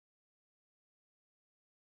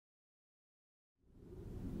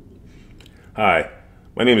Hi,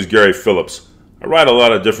 my name is Gary Phillips. I write a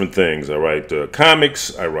lot of different things. I write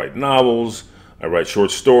comics, I write novels, I write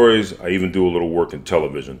short stories, I even do a little work in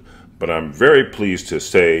television. But I'm very pleased to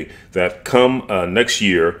say that come next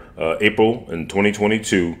year, April in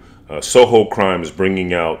 2022, Soho Crime is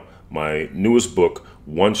bringing out my newest book,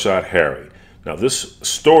 One Shot Harry. Now, this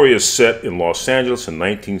story is set in Los Angeles in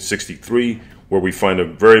 1963, where we find a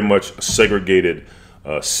very much segregated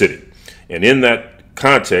city. And in that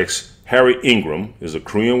context, Harry Ingram is a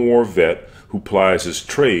Korean War vet who plies his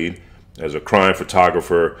trade as a crime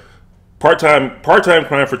photographer, part-time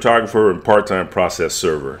crime photographer and part-time process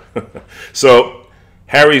server. So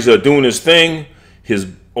Harry's doing his thing.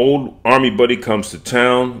 His old army buddy comes to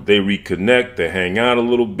town. They reconnect. They hang out a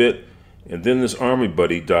little bit. And then this army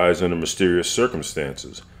buddy dies under mysterious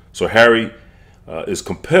circumstances. So Harry is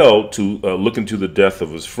compelled to look into the death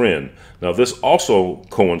of his friend. Now, this also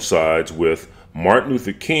coincides with Martin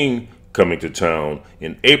Luther King coming to town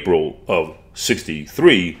in April of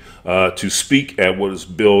 '63 to speak at what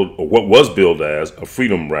was billed as a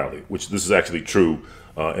freedom rally, which this is actually true,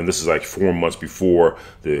 and this is like 4 months before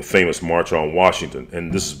the famous March on Washington.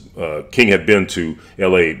 And this King had been to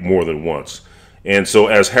LA more than once. And so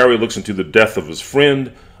as Harry looks into the death of his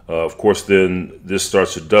friend, of course, then this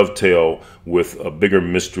starts to dovetail with a bigger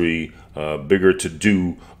mystery, bigger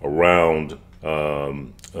to-do around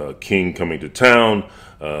King coming to town.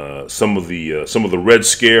 Some of the Red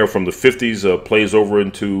Scare from the 50s plays over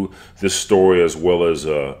into this story, as well as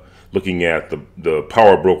looking at the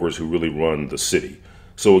power brokers who really run the city.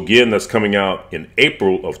 So again, that's coming out in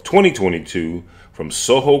April of 2022 from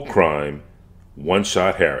Soho Crime, One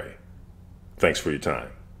Shot Harry. Thanks for your time.